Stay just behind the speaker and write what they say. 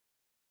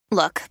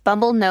Look,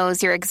 Bumble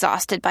knows you're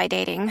exhausted by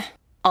dating.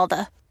 All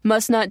the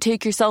must not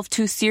take yourself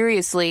too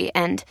seriously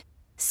and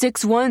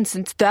 6'1"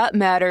 since that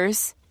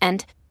matters.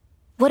 And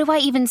what do I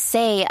even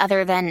say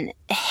other than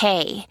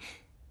hey?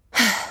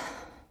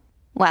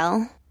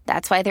 Well,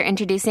 that's why they're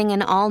introducing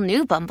an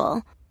all-new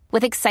Bumble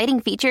with exciting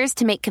features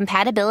to make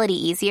compatibility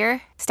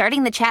easier,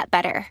 starting the chat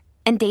better,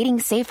 and dating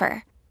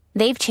safer.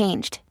 They've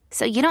changed,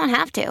 so you don't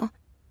have to.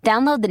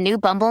 Download the new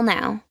Bumble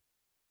now.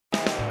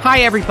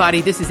 Hi,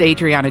 everybody. This is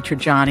Adriana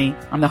Trajani.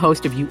 I'm the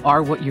host of You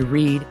Are What You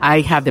Read.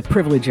 I have the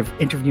privilege of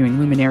interviewing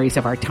luminaries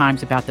of our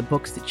times about the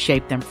books that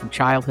shaped them from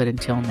childhood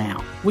until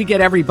now. We get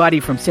everybody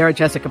from Sarah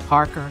Jessica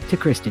Parker to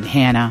Kristen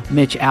Hanna,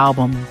 Mitch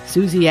Albom,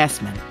 Susie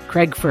Essman,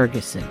 Craig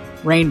Ferguson,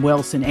 Rainn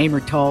Wilson,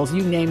 Amor Tolls,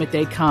 you name it,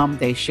 they come,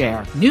 they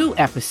share. New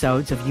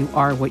episodes of You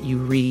Are What You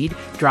Read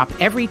drop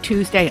every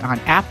Tuesday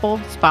on Apple,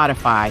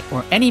 Spotify,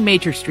 or any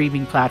major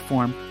streaming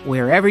platform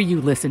wherever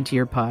you listen to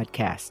your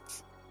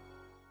podcasts.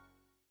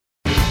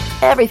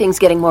 Everything's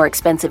getting more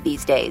expensive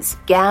these days.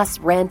 Gas,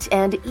 rent,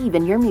 and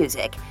even your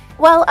music.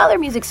 While other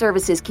music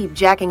services keep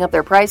jacking up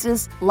their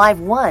prices,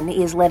 Live One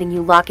is letting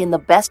you lock in the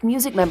best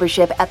music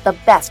membership at the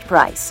best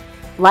price.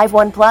 Live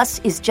One Plus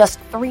is just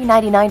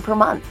 $3.99 per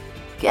month.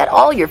 Get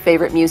all your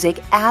favorite music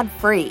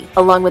ad-free,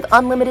 along with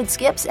unlimited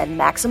skips and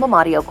maximum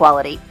audio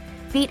quality.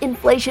 Beat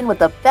inflation with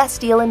the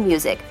best deal in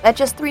music at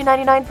just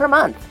 $3.99 per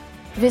month.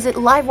 Visit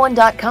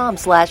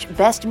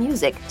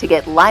liveone.com/bestmusic to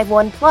get Live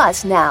One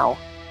Plus now.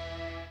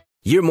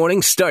 Your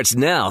morning starts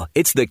now.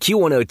 It's the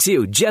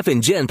Q102 Jeff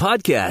and Jen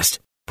podcast,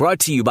 brought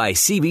to you by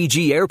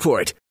CBG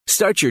Airport.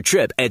 Start your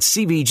trip at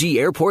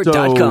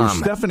CBGAirport.com.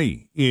 So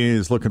Stephanie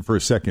is looking for a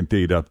second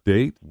date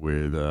update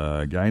with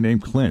a guy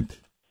named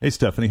Clint. Hey,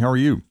 Stephanie, how are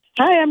you?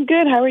 Hi, I'm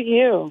good. How are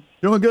you?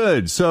 Doing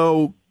good.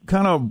 So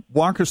kind of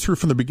walk us through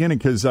from the beginning,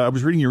 because I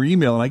was reading your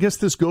email, and I guess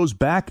this goes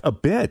back a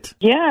bit.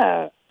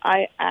 Yeah,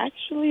 I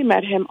actually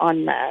met him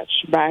on Match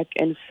back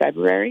in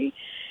February,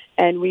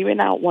 and we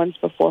went out once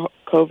before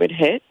COVID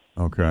hit.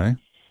 Okay.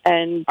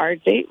 And our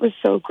date was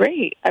so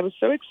great. I was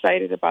so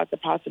excited about the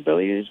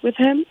possibilities with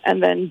him,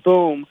 and then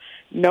boom,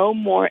 no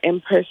more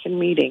in-person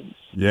meetings.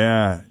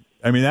 Yeah.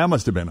 I mean, that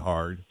must have been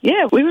hard.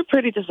 Yeah, we were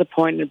pretty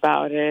disappointed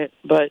about it,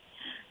 but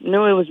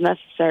knew it was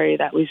necessary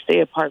that we stay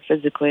apart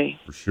physically.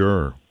 For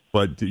sure.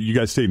 But you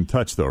guys stayed in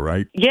touch, though,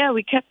 right? Yeah,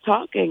 we kept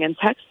talking and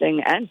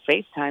texting and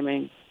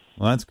FaceTiming.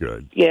 Well, that's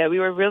good. Yeah, we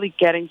were really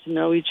getting to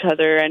know each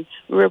other, and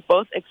we were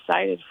both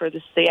excited for the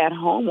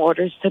stay-at-home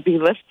orders to be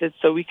lifted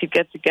so we could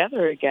get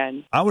together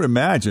again. I would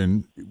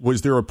imagine,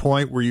 was there a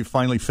point where you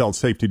finally felt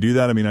safe to do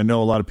that? I mean, I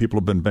know a lot of people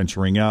have been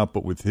venturing out,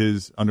 but with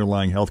his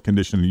underlying health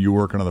condition and you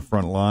working on the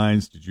front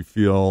lines, did you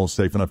feel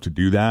safe enough to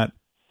do that?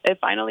 It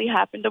finally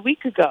happened a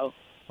week ago.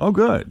 Oh,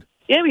 good.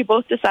 Yeah, we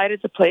both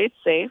decided to play it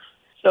safe,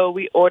 so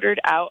we ordered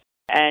out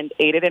and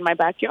ate it in my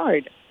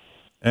backyard.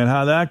 And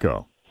how'd that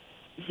go?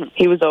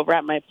 He was over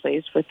at my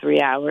place for 3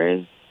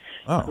 hours.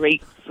 Oh.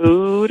 Great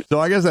food.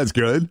 So I guess that's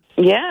good.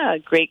 Yeah,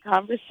 great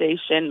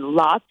conversation,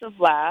 lots of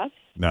laughs.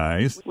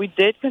 Nice. We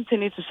did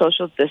continue to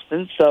social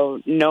distance, so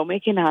no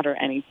making out or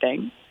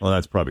anything. Well,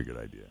 that's probably a good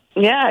idea.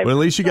 Yeah. Well, at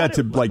least you got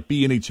to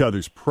be in each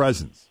other's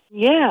presence.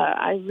 Yeah,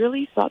 I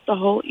really thought the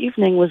whole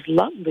evening was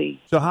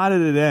lovely. So how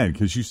did it end?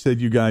 Because you said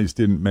you guys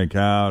didn't make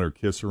out or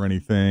kiss or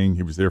anything.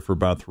 He was there for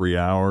about 3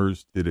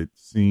 hours. Did it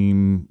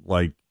seem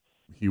like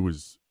he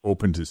was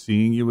open to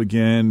seeing you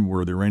again?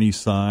 Were there any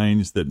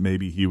signs that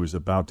maybe he was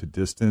about to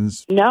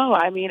distance? No,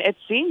 I mean, it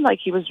seemed like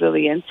he was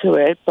really into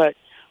it, but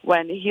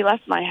when he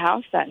left my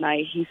house that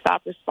night, he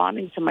stopped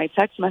responding to my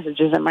text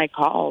messages and my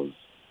calls.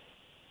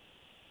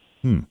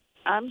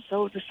 I'm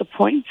so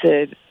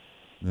disappointed.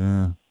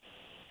 Yeah.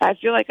 I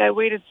feel like I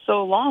waited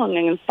so long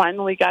and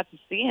finally got to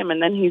see him,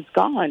 and then he's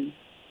gone.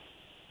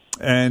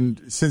 And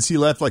since he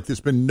left, there's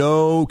been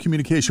no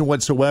communication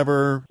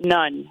whatsoever?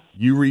 None.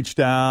 You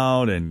reached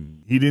out,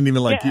 and he didn't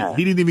even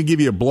he didn't even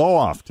give you a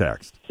blow-off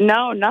text?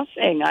 No,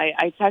 nothing.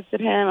 I texted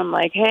him. I'm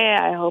like, hey,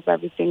 I hope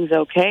everything's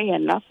okay,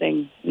 and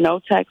nothing. No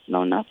text,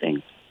 no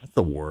nothing. That's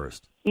the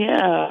worst.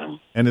 Yeah.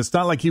 And it's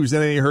not like he was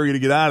in any hurry to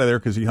get out of there,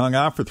 because he hung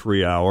out for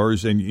 3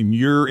 hours. And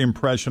your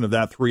impression of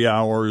that 3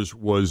 hours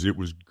was it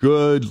was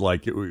good,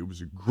 it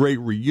was a great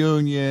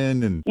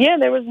reunion. And yeah,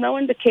 there was no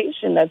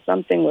indication that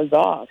something was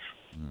off.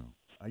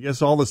 I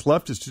guess all that's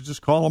left is to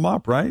just call him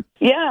up, right?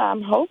 Yeah,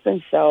 I'm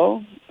hoping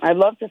so. I'd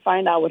love to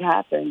find out what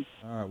happened.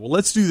 All right, well,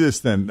 let's do this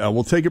then.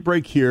 We'll take a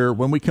break here.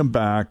 When we come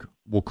back,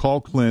 we'll call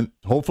Clint.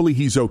 Hopefully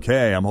he's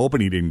okay. I'm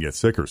hoping he didn't get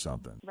sick or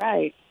something.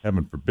 Right.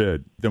 Heaven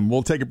forbid. Then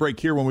we'll take a break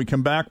here. When we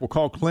come back, we'll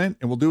call Clint,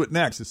 and we'll do it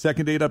next. The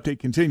second date update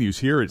continues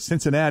here at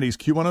Cincinnati's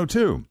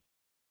Q102.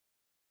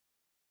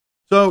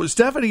 So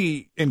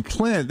Stephanie and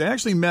Clint, they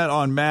actually met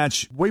on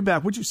Match way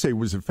back. What'd you say?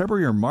 Was it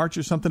February or March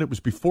or something? It was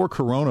before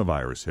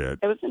coronavirus hit.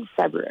 It was in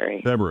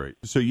February.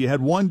 So you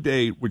had one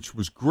date, which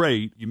was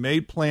great. You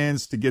made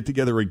plans to get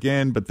together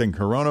again, but then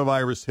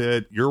coronavirus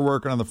hit. You're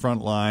working on the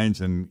front lines,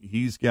 and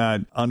he's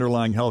got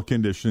underlying health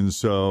conditions,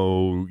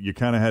 so you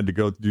kind of had to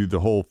go do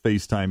the whole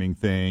FaceTiming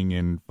thing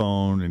and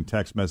phone and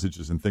text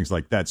messages and things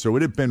like that. So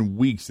it had been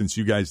weeks since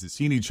you guys had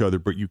seen each other,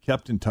 but you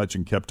kept in touch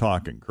and kept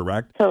talking,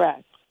 correct?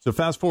 Correct. So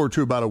fast forward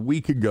to about a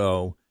week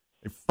ago,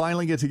 they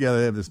finally get together.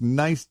 They have this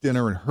nice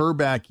dinner in her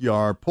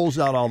backyard, pulls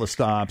out all the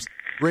stops.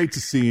 Great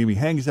to see him. He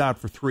hangs out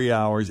for 3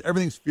 hours.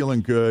 Everything's feeling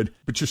good,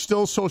 but you're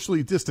still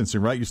socially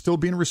distancing, right? You're still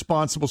being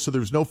responsible, so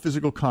there's no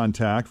physical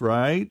contact,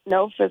 right?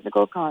 No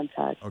physical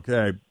contact.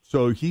 Okay,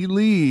 so he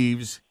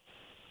leaves,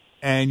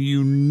 and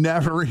you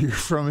never hear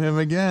from him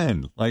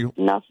again. Like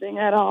Nothing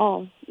at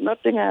all.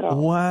 Nothing at all.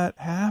 What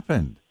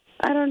happened?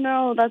 I don't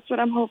know. That's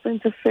what I'm hoping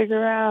to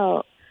figure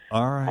out.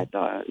 All right. I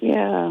thought,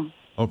 yeah.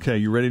 Okay,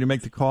 you ready to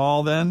make the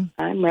call then?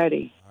 I'm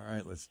ready. All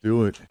right, let's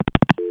do it.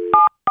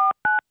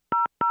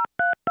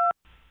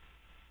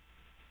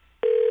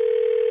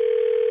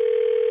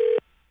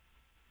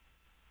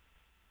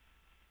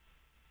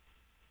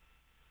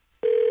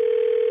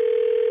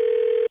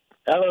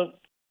 Hello.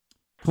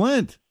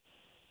 Clint.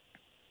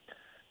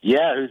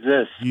 Yeah, who's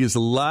this? He is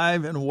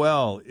alive and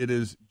well. It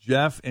is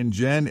Jeff and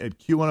Jen at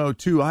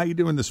Q102. How you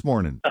doing this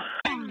morning?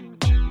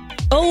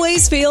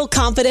 Always feel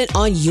confident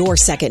on your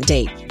second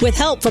date. With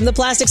help from the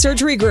Plastic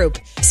Surgery Group.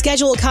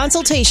 Schedule a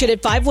consultation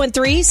at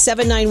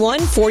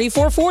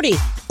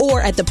 513-791-4440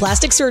 or at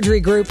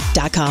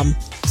theplasticsurgerygroup.com.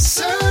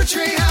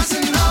 Surgery has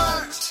an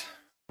art.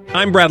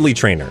 I'm Bradley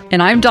Trainer.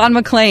 And I'm Don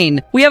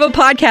McClain. We have a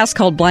podcast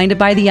called Blinded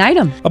by the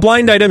Item. A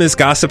blind item is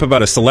gossip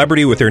about a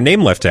celebrity with their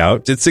name left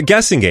out. It's a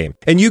guessing game,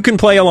 and you can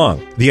play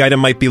along. The item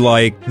might be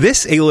like,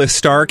 this A-list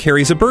star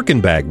carries a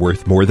Birkin bag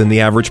worth more than the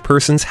average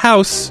person's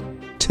house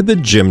to the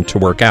gym to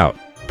work out.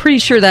 Pretty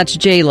sure that's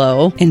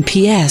J-Lo. And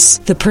P.S.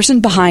 the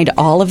person behind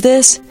all of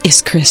this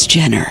is Kris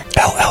Jenner,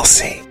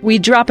 LLC. We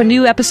drop a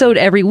new episode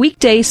every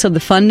weekday so the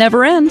fun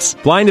never ends.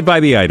 Blinded by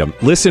the Item.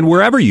 Listen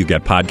wherever you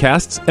get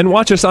podcasts and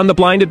watch us on the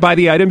Blinded by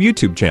the Item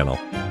YouTube channel.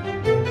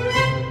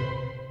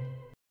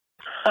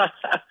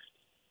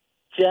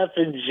 Jeff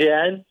and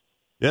Jen?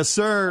 Yes,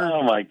 sir.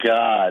 Oh, my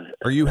God.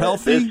 Are you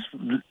healthy?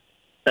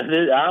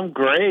 I'm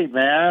great,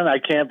 man. I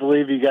can't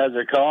believe you guys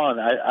are calling.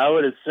 I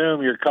would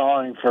assume you're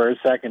calling for a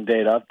second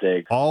date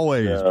update.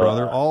 Always,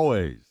 brother,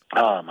 always.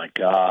 Oh, my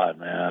God,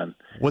 man.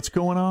 What's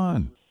going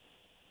on?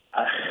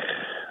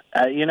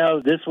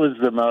 This was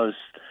the most...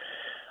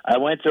 I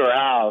went to her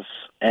house,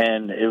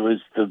 and it was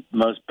the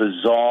most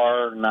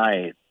bizarre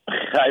night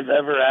I've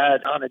ever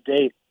had on a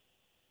date.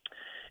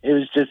 It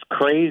was just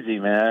crazy,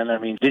 man. I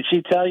mean, did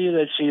she tell you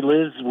that she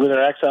lives with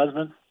her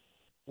ex-husband?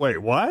 Wait,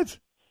 what?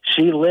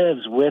 She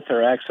lives with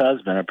her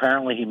ex-husband.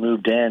 Apparently, he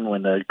moved in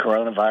when the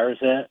coronavirus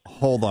hit.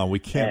 Hold on. We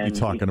can't be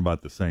talking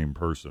about the same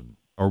person.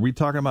 Are we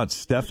talking about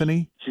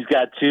Stephanie? She's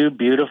got two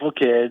beautiful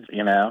kids,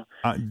 Dude, and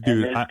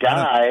this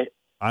guy...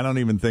 I don't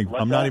even think...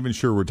 I'm not even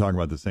sure we're talking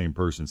about the same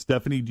person.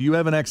 Stephanie, do you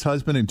have an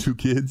ex-husband and two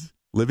kids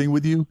living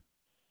with you?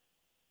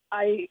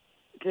 I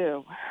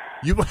do.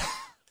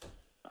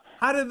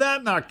 How did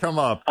that not come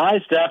up? Hi,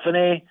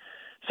 Stephanie.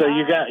 So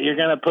you're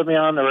going to put me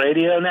on the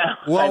radio now?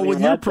 Well,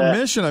 with your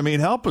permission,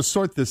 help us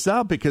sort this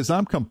out because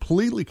I'm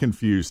completely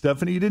confused.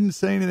 Stephanie, you didn't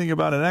say anything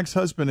about an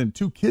ex-husband and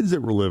two kids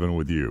that were living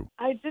with you.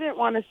 I didn't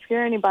want to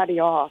scare anybody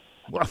off.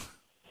 Well,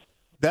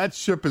 that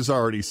ship has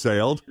already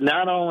sailed.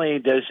 Not only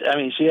does,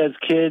 she has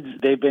kids,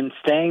 they've been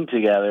staying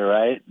together,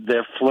 right?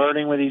 They're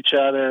flirting with each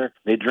other.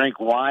 They drink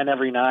wine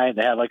every night.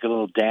 They have like a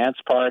little dance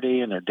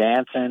party and they're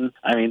dancing.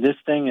 This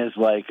thing is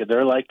like,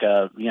 they're like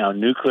a,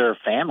 nuclear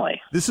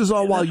family. This is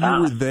all while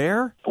you were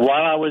there?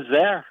 While I was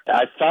there.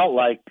 I felt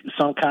like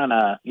some kind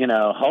of,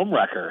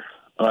 homewrecker.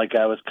 Like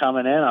I was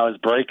coming in, I was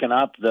breaking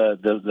up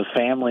the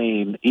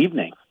family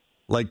evening.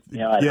 Like,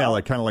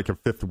 like kind of like a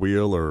fifth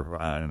wheel or,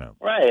 I don't know.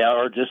 Right,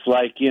 or just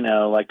like,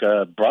 like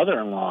a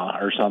brother-in-law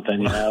or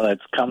something, that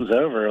comes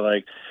over,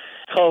 like,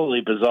 totally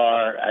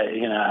bizarre.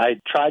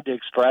 I tried to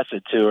express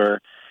it to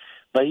her,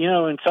 but,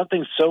 when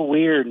something's so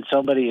weird and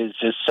somebody is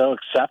just so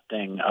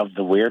accepting of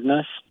the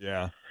weirdness,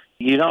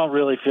 you don't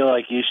really feel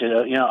like you should,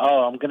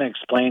 I'm going to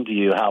explain to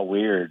you how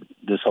weird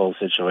this whole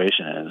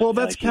situation is. Well,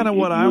 that's kind of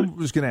what I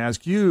was going to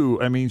ask you.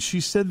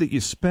 She said that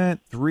you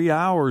spent 3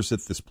 hours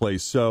at this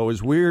place. So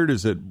as weird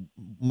as it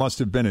must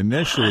have been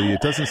initially,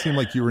 it doesn't seem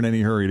like you were in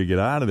any hurry to get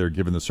out of there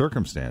given the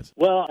circumstance.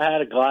 Well, I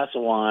had a glass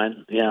of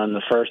wine, in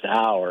the first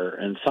hour,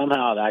 and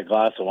somehow that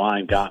glass of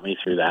wine got me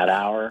through that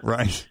hour.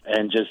 Right.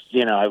 And just,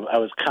 I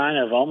was kind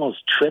of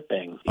almost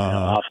tripping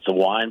off the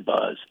wine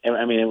buzz.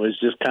 It was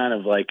just kind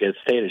of like a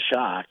state of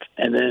shock.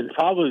 And then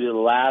probably the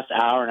last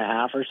hour and a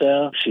half or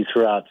so, she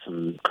threw out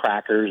some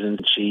crackers and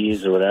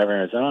cheese or whatever,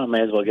 and I said, I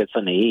may as well get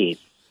something to eat,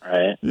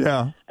 right?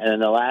 Yeah. And then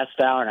the last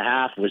hour and a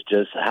half was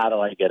just, how do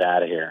I get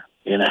out of here?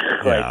 You know,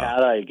 Yeah. like how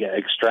do I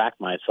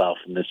extract myself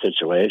from this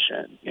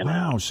situation? You know?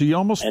 Wow. So you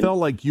almost felt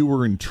like you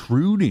were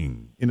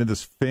intruding into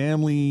this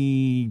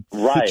family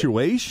Right.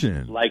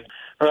 situation. Like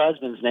her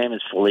husband's name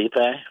is Felipe.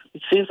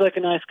 He seems like a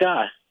nice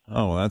guy.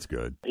 Oh, well, that's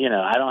good. You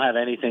know, I don't have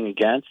anything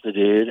against the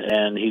dude,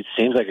 and he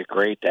seems like a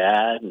great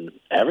dad and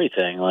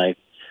everything. Like,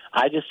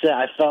 I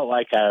felt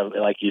like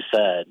you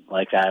said,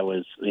 like I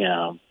was, you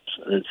know,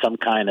 some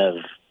kind of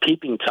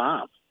peeping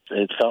Tom.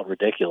 It felt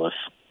ridiculous,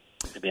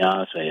 to be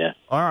honest with you.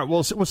 All right.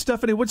 Well,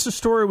 Stephanie, what's the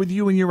story with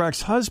you and your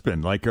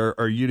ex-husband? Like,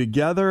 are you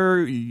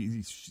together?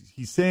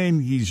 He's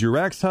saying he's your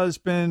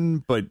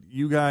ex-husband, but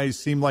you guys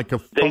seem like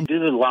They do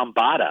the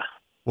lambada,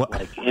 What?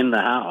 like in the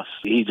house.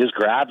 He just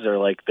grabs her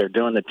like they're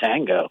doing the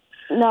tango.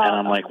 No, And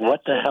I'm like,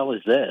 what the hell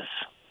is this?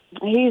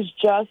 he's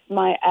just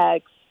my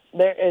ex.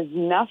 There is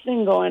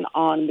nothing going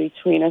on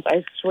between us.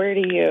 I swear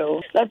to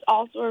you. That's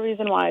also a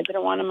reason why I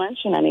didn't want to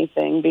mention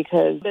anything,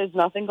 because there's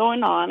nothing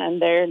going on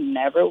and there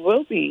never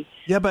will be.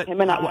 Yeah, but Him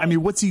and I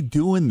mean, what's he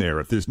doing there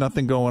if there's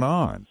nothing going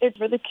on? It's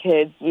for the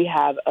kids. We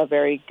have a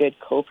very good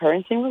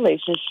co-parenting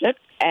relationship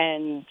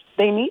and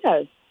they need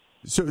us.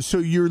 So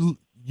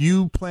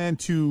you plan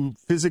to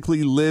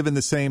physically live in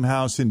the same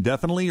house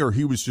indefinitely, or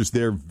he was just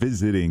there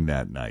visiting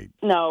that night?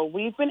 No,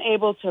 we've been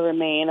able to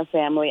remain a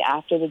family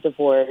after the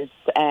divorce,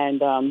 and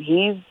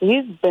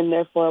he's been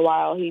there for a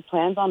while. He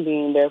plans on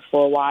being there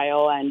for a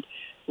while, and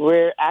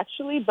we're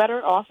actually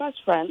better off as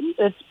friends.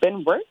 It's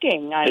been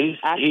working.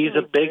 He's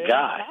a big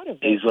guy.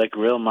 He's like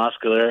real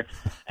muscular,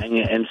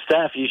 and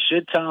Steph, you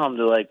should tell him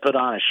to like put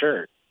on a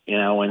shirt. You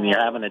know, when you're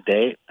having a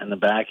date in the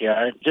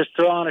backyard, just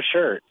throw on a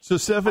shirt. So,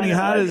 Stephanie,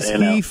 how does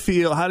he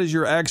feel? How does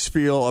your ex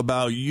feel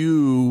about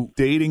you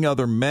dating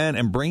other men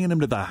and bringing him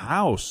to the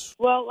house?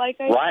 Well, like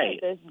I said,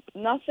 there's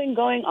nothing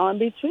going on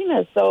between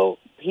us, so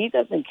he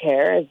doesn't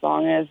care as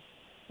long as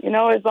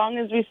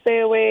we stay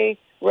away.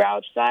 We're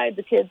outside.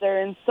 The kids are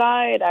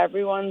inside.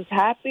 Everyone's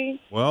happy.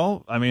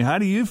 Well, I mean, how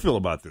do you feel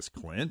about this,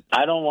 Clint?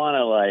 I don't want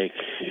to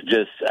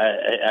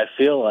I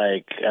feel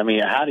like, I mean,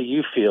 how do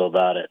you feel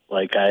about it?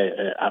 Like,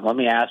 let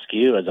me ask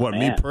you as a man.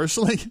 Me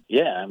personally?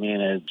 Yeah, I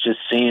mean, it just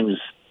seems.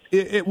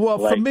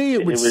 For me,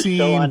 it would seem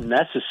so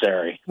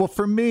unnecessary. Well,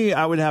 for me,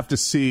 I would have to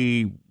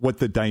see what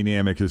the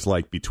dynamic is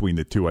like between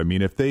the two. I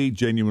mean, if they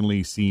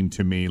genuinely seem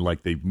to me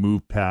like they've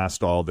moved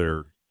past all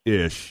their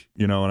ish,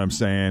 you know what I'm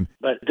saying?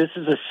 But this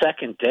is a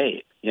second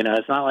date. You know,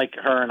 it's not like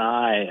her and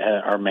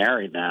I are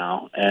married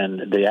now,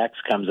 and the ex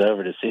comes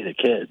over to see the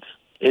kids.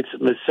 It's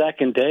the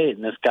second date,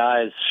 and this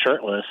guy's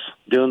shirtless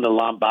doing the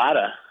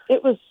lambada.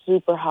 It was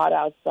super hot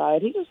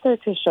outside. He just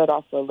took his shirt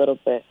off for a little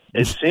bit.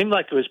 It seemed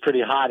like it was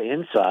pretty hot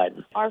inside.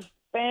 Our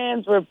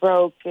fans were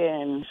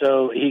broken.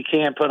 So he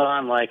can't put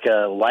on like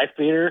a life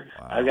beater?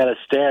 Wow. I got to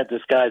stare at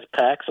this guy's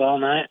pecs all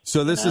night?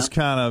 So this is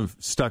kind of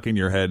stuck in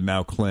your head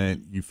now,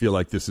 Clint. You feel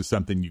like this is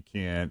something you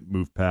can't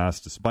move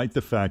past, despite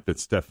the fact that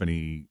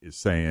Stephanie is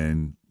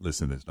saying,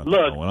 listen, there's nothing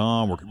going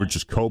on. We're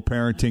just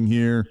co-parenting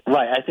here.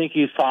 Right. I think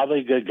he's probably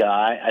a good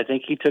guy. I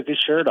think he took his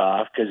shirt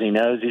off because he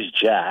knows he's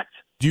jacked.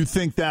 Do you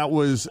think that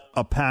was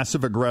a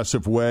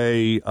passive-aggressive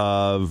way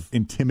of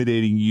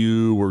intimidating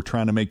you or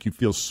trying to make you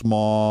feel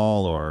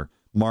small or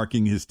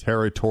marking his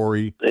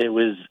territory? It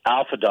was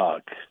alpha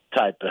dog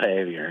type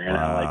behavior. You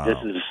know, like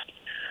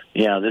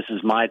this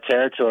is my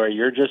territory.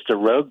 You're just a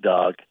rogue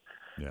dog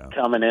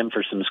coming in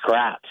for some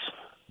scraps,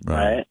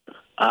 right?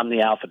 I'm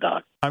the alpha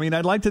dog. I mean,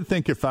 I'd like to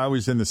think if I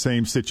was in the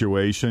same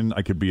situation,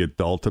 I could be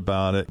adult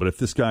about it. But if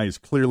this guy is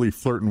clearly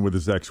flirting with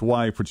his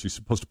ex-wife, when she's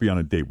supposed to be on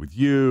a date with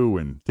you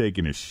and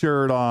taking his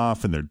shirt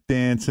off and they're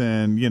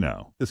dancing, you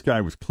know, this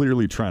guy was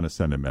clearly trying to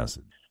send a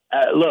message.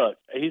 Look,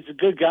 he's a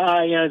good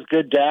guy, you know, he's a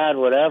good dad,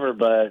 whatever,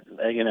 but,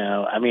 you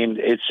know, I mean,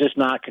 it's just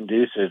not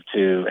conducive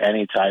to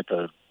any type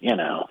of, you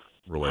know,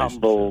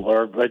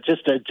 humble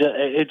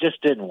it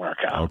just didn't work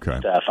out. Okay.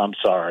 Steph, I'm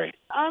sorry.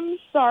 I'm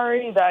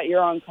sorry that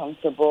you're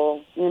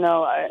uncomfortable. You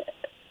know,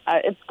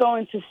 it's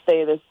going to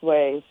stay this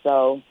way,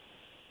 so.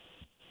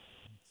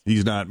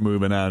 He's not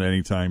moving out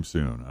anytime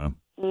soon, huh?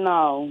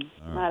 No,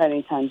 not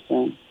anytime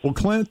soon. Well,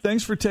 Clint,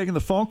 thanks for taking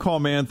the phone call,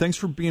 man. Thanks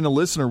for being a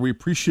listener. We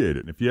appreciate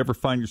it. And if you ever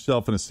find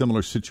yourself in a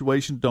similar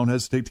situation, don't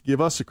hesitate to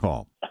give us a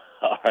call.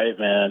 All right,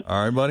 man.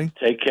 All right, buddy.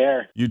 Take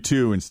care. You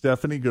too. And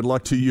Stephanie, good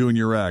luck to you and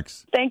your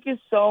ex. Thank you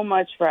so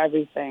much for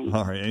everything.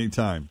 All right,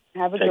 anytime.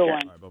 Have a good one.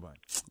 All right, bye-bye.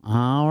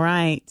 All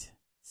right.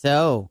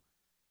 So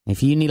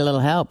if you need a little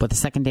help with a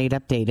second date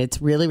update,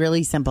 it's really,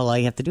 really simple. All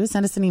you have to do is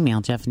send us an email,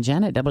 Jeff and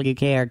Jen at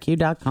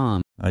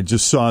WKRQ.com. I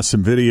just saw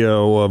some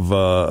video of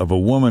a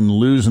woman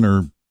losing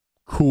her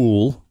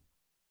cool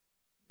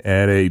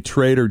at a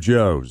Trader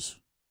Joe's.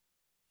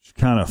 She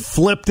kind of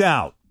flipped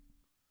out.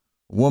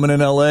 A woman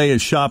in L.A.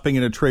 is shopping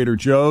at a Trader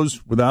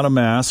Joe's without a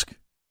mask,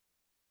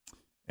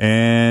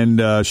 and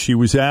she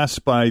was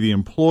asked by the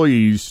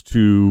employees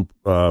to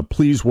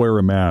please wear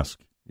a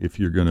mask if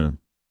you're going to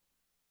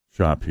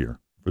shop here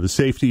for the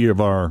safety of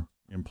our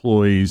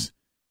employees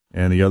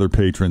and the other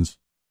patrons.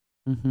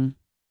 Mm-hmm.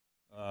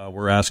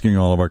 We're asking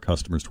all of our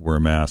customers to wear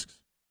masks.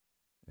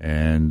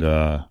 And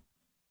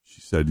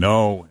she said,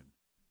 no,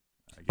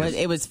 But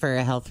it was for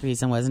a health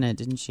reason, wasn't it?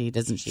 Didn't she?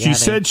 Doesn't she? She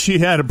said she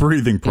had a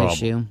breathing problem.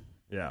 Issue.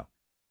 Yeah.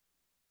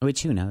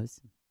 Which, who knows?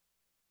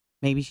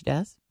 Maybe she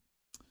does.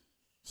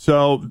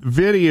 So,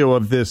 video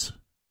of this,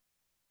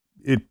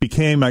 it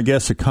became, I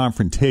guess, a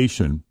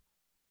confrontation.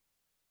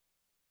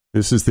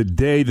 This is the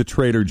day the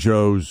Trader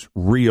Joe's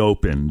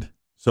reopened.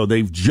 So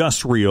they've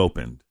just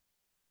reopened.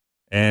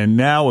 And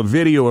now a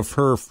video of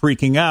her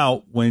freaking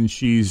out when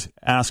she's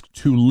asked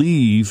to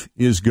leave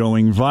is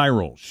going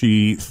viral.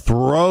 She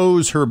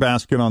throws her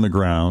basket on the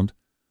ground,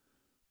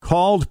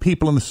 called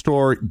people in the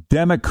store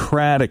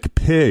Democratic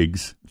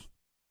pigs,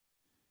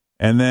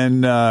 and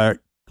then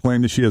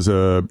claimed that she has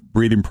a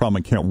breathing problem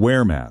and can't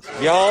wear a mask.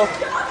 Y'all,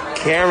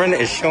 Karen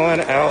is showing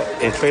out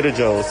in Trader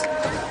Joe's.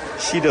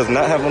 She does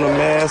not have on a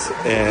mask,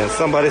 and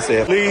somebody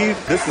said, leave.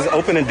 This is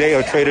opening day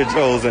of Trader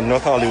Joe's in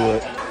North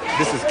Hollywood.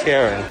 This is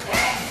Karen.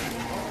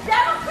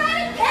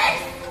 Democratic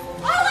pigs!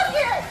 All of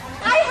you!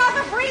 I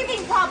have a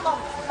breathing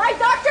problem. My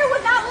doctor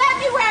would not let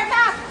me wear a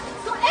mask.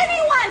 So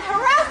anyone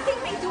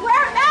harassing me to wear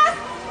a mask,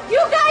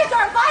 you guys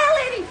are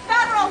violating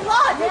federal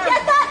law. You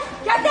get that?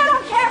 Get that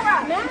on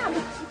camera. Ma'am.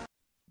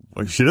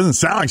 Well, she doesn't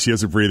sound like she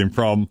has a breathing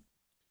problem.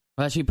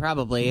 Well, she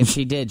probably, if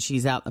she did,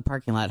 she's out in the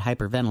parking lot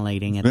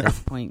hyperventilating at this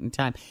point in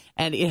time.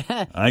 And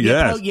I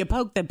guess. You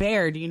poke the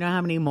bear. Do you know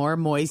how many more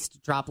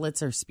moist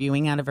droplets are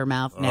spewing out of her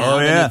mouth now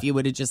than if you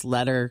would have just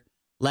let her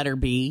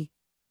be?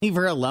 Leave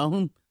her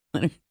alone?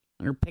 Let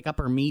her pick up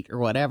her meat or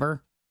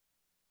whatever.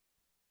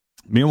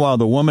 Meanwhile,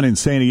 the woman in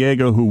San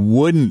Diego who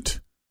wouldn't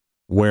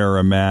wear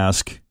a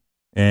mask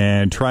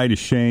and tried to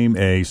shame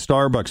a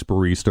Starbucks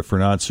barista for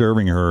not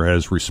serving her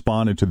has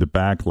responded to the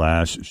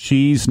backlash.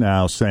 She's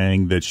now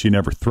saying that she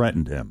never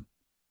threatened him.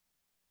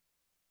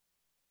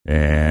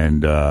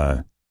 And,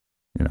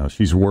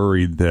 she's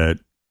worried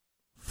that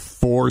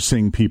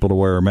forcing people to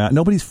wear a mask.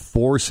 Nobody's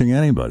forcing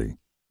anybody.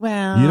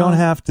 Well, you don't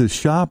have to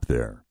shop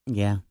there.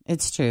 Yeah,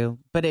 it's true.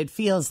 But it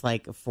feels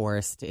like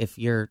forced if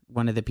you're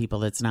one of the people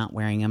that's not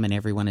wearing them and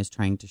everyone is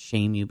trying to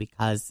shame you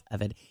because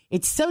of it.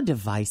 It's so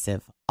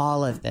divisive,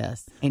 all of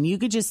this. And you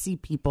could just see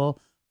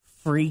people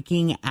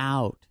freaking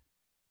out.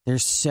 They're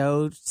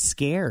so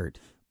scared.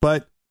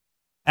 But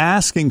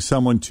asking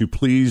someone to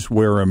please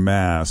wear a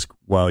mask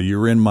while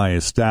you're in my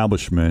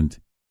establishment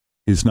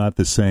is not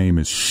the same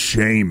as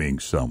shaming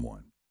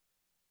someone.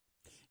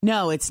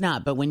 No, it's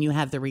not. But when you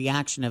have the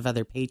reaction of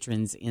other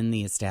patrons in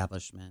the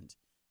establishment,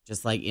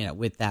 just like,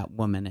 with that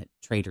woman at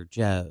Trader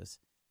Joe's,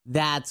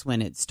 that's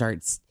when it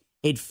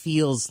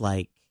feels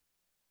like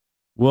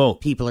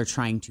people are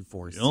trying to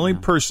force. The only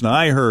person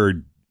I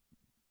heard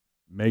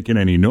making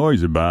any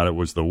noise about it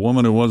was the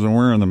woman who wasn't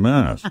wearing the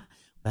mask.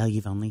 Well,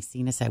 you've only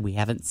seen a side. We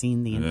haven't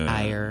seen the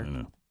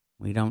entire.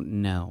 We don't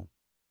know.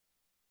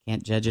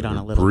 Can't judge it on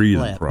a little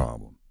breathing clip.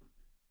 Problem.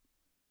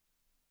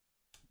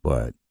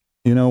 But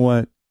you know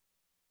what?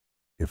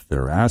 If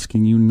they're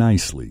asking you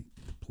nicely,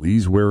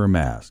 please wear a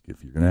mask.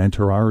 If you're going to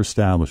enter our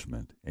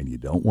establishment and you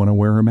don't want to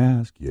wear a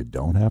mask, you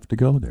don't have to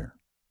go there.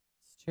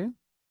 It's true.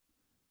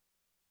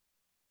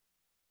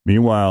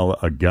 Meanwhile,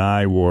 a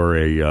guy wore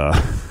a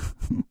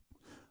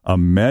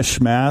mesh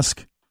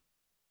mask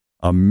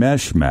to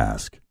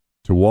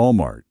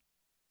Walmart.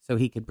 So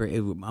he could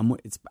breathe.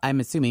 I'm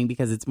assuming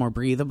because it's more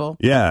breathable.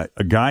 Yeah,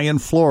 a guy in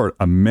Florida,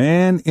 a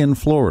man in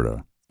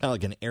Florida. Kind of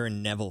like an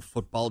Aaron Neville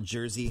football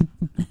jersey.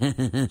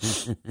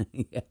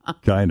 Yeah.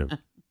 Kind of.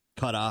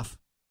 Cut off.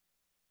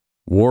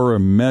 Wore a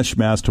mesh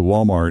mask to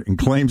Walmart and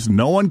claims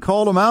no one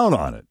called him out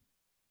on it.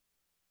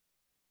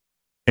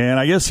 And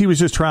I guess he was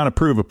just trying to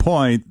prove a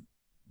point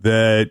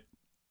that,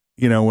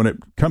 when it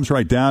comes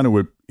right down to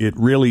it, it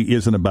really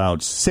isn't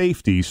about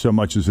safety so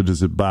much as it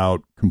is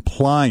about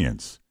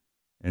compliance,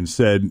 and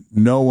said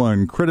no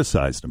one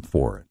criticized him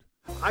for it.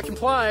 I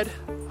complied.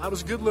 I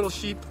was a good little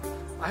sheep.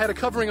 I had a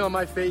covering on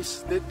my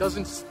face that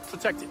doesn't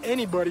protect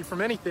anybody from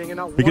anything.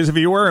 Because if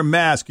you wear a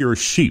mask, you're a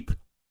sheep.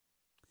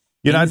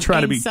 You're not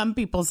trying to be. In some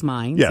people's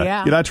minds,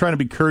 yeah. You're not trying to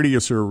be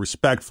courteous or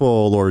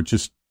respectful or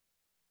just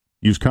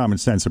use common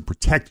sense and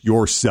protect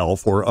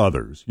yourself or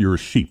others. You're a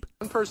sheep.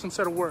 One person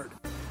said a word.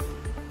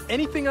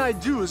 Anything I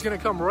do is going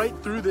to come right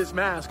through this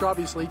mask,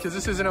 obviously, because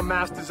this isn't a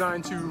mask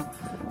designed to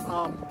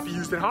be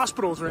used in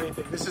hospitals or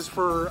anything. This is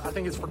I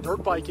think it's for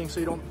dirt biking,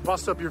 so you don't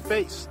bust up your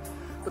face.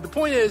 But the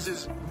point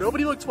is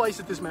nobody looked twice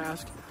at this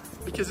mask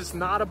because it's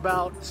not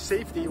about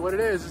safety. What it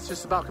is, it's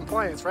just about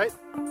compliance, right?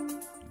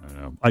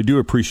 I do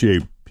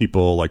appreciate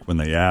people, like when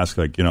they ask,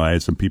 I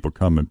had some people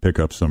come and pick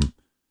up some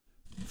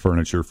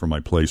furniture from my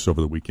place over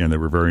the weekend. They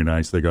were very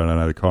nice. They got out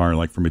of the car,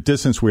 and from a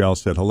distance, we all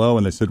said hello,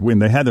 and they said, when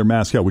they had their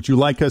mask out, would you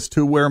like us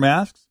to wear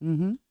masks?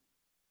 Mm-hmm.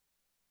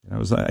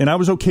 And I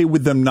was okay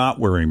with them not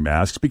wearing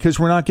masks because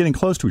we're not getting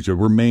close to each other.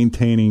 We're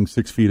maintaining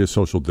 6 feet of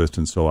social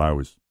distance, so I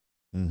was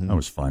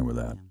fine with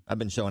that. I've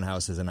been showing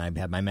houses, and I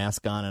had my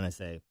mask on, and I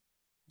say,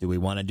 do we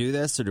want to do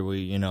this, or do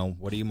we,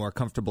 what are you more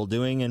comfortable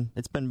doing? And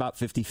it's been about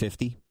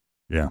 50-50.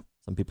 Yeah.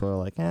 Some people are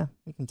like,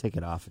 we can take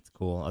it off. It's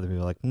cool. Other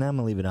people are like, no, I'm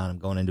going to leave it on. I'm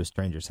going into a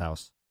stranger's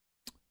house.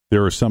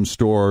 There are some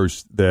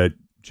stores that,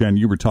 Jen,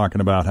 you were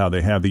talking about how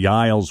they have the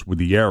aisles with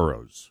the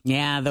arrows.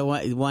 Yeah, the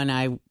one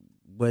I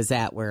was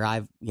at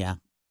where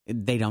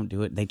they don't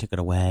do it. They took it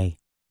away.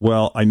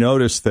 Well, I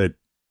noticed that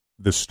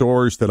the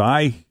stores that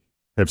I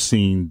have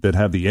seen that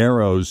have the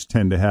arrows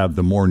tend to have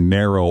the more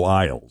narrow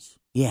aisles.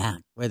 Yeah,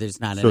 where there's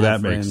not so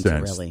enough that makes room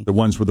sense. to really The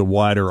ones with the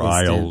wider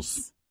distance.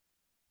 aisles.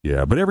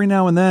 Yeah, but every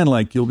now and then,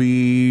 like you'll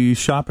be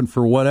shopping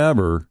for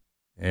whatever,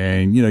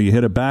 and you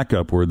hit a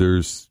backup where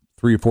there's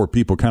 3 or 4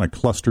 people kind of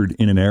clustered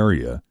in an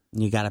area.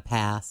 You got to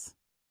pass.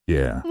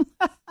 Yeah,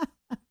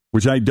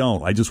 which I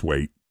don't. I just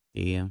wait.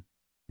 Do you?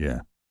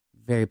 Yeah.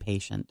 Very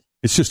patient.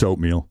 It's just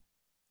oatmeal.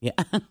 Yeah.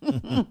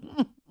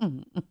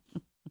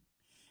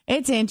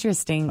 It's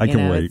interesting. I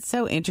can wait. It's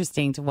so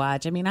interesting to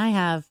watch. I mean, I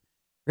have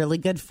really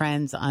good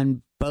friends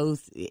on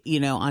both,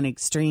 on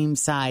extreme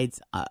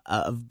sides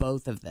of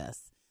both of this.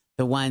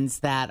 The ones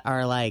that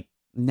are like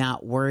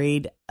not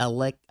worried a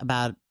lick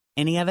about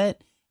any of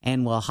it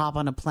and will hop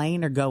on a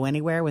plane or go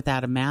anywhere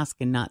without a mask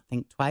and not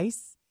think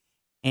twice.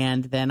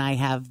 And then I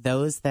have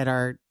those that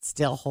are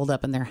still holed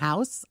up in their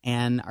house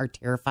and are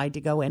terrified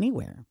to go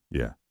anywhere.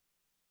 Yeah.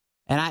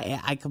 And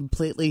I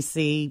completely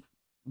see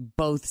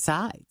both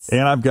sides.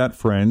 And I've got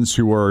friends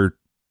who are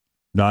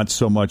not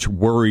so much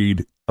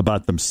worried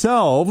about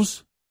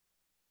themselves.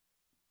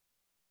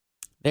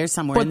 They're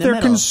somewhere in the But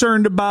middle. they're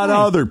concerned about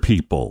other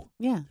people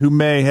who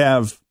may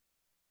have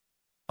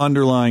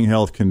underlying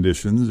health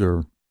conditions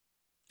or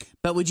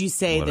But would you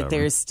say whatever. that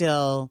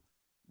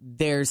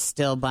they're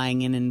still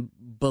buying in and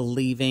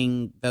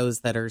believing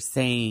those that are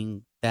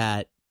saying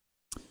that?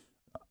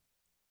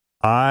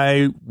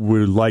 I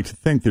would like to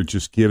think they're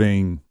just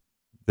giving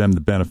them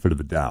the benefit of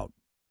the doubt.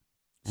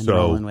 And so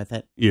rolling with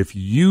it. If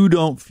you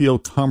don't feel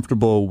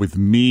comfortable with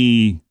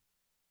me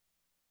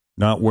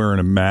not wearing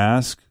a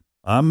mask,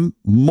 I'm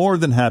more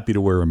than happy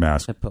to wear a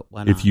mask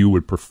if you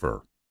would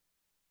prefer,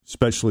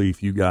 especially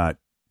if you got,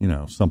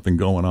 something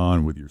going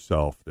on with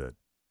yourself that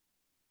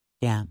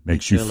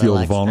makes you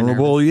feel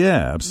vulnerable.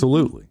 Yeah,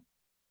 absolutely.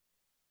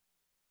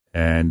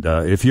 And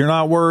if you're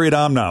not worried,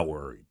 I'm not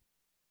worried.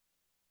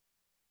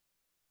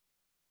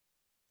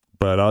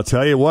 But I'll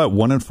tell you what,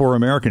 1 in 4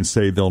 Americans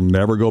say they'll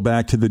never go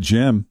back to the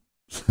gym.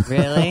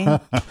 Really?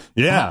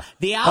 Yeah.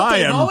 The out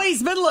they've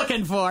always been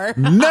looking for.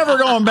 Never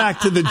going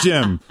back to the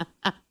gym.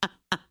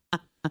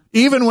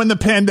 Even when the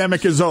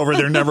pandemic is over,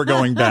 they're never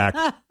going back.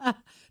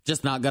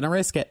 Just not going to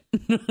risk it.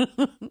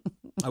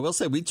 I will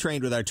say we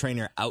trained with our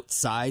trainer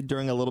outside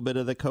during a little bit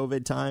of the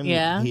COVID time.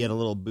 Yeah. He had a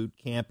little boot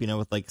camp,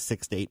 with like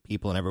 6 to 8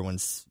 people, and everyone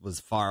was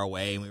far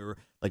away. And we were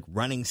like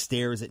running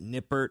stairs at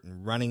Nippert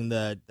and running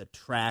the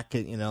track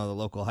at, the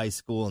local high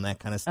school and that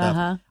kind of stuff.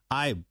 Uh-huh.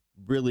 I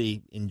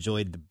really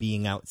enjoyed the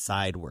being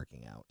outside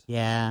working out.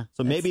 Yeah.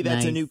 So maybe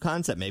that's a nice. new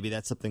concept. Maybe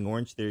that's something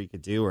Orange Theory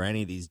could do, or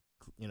any of these,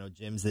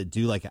 gyms that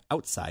do like an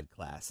outside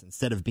class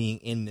instead of being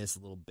in this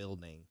little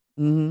building.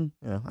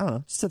 Mm-hmm. I don't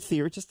know. Just a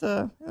theory, just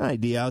an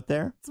idea out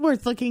there. It's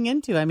worth looking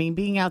into. I mean,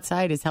 being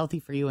outside is healthy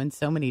for you in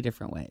so many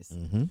different ways.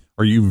 Mm-hmm.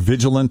 Are you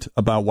vigilant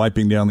about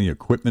wiping down the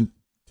equipment,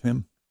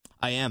 Tim?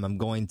 I am. I'm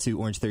going to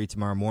Orange Theory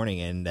tomorrow morning,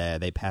 and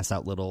they pass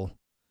out little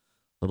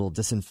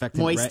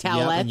disinfectant. Moist Yep,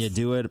 towelettes? and you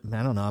do it,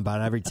 I don't know,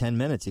 about every 10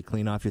 minutes. You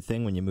clean off your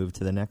thing when you move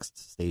to the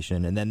next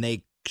station, and then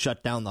they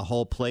shut down the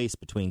whole place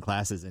between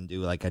classes and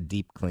do like a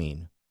deep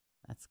clean.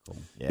 That's cool.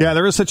 Yeah,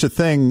 there is such a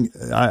thing.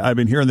 I've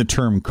been hearing the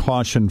term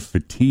caution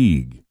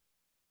fatigue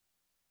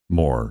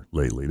more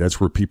lately. That's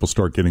where people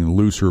start getting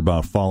looser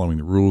about following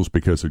the rules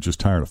because they're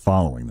just tired of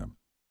following them.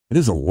 It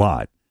is a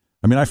lot.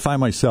 I mean, I find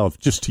myself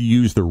just to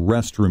use the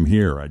restroom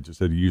here. I just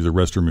had to use the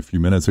restroom a few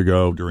minutes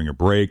ago during a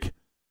break.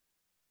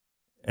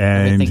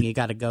 And everything you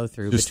got to go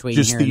through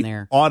between here and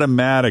there.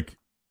 Automatic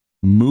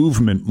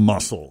movement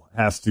muscle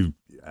I have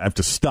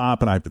to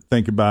stop and I have to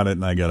think about it,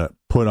 and I got to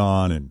put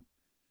on and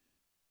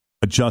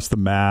adjust the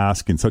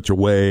mask in such a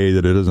way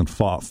that it doesn't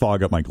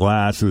fog up my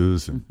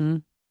glasses. Mm-hmm.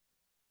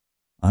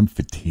 I'm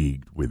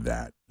fatigued with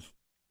that.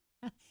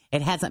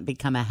 It hasn't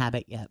become a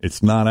habit yet.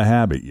 It's not a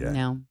habit yet.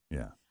 No.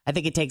 Yeah. I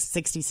think it takes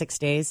 66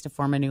 days to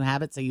form a new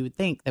habit, so you would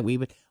think that we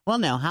would. Well,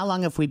 no. How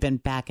long have we been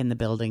back in the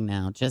building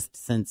now? Just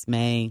since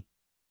May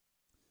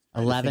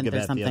 11th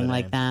or something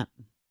like that.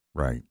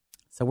 Right.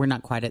 So we're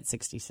not quite at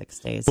 66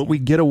 days. But we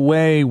get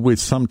away with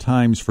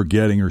sometimes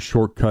forgetting or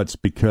shortcuts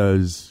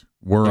because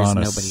we're There's on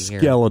a nobody here.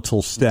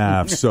 skeletal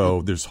staff,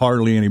 so there's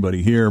hardly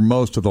anybody here.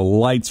 Most of the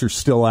lights are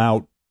still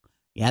out.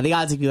 Yeah, the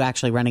odds of you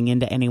actually running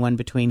into anyone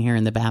between here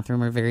and the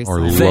bathroom are very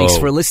slim. Thanks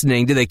for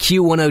listening to the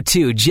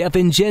Q102 Jeff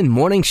and Jen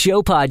Morning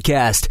Show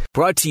podcast,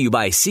 brought to you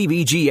by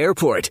CBG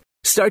Airport.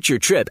 Start your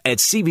trip at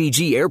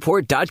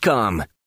CBGAirport.com.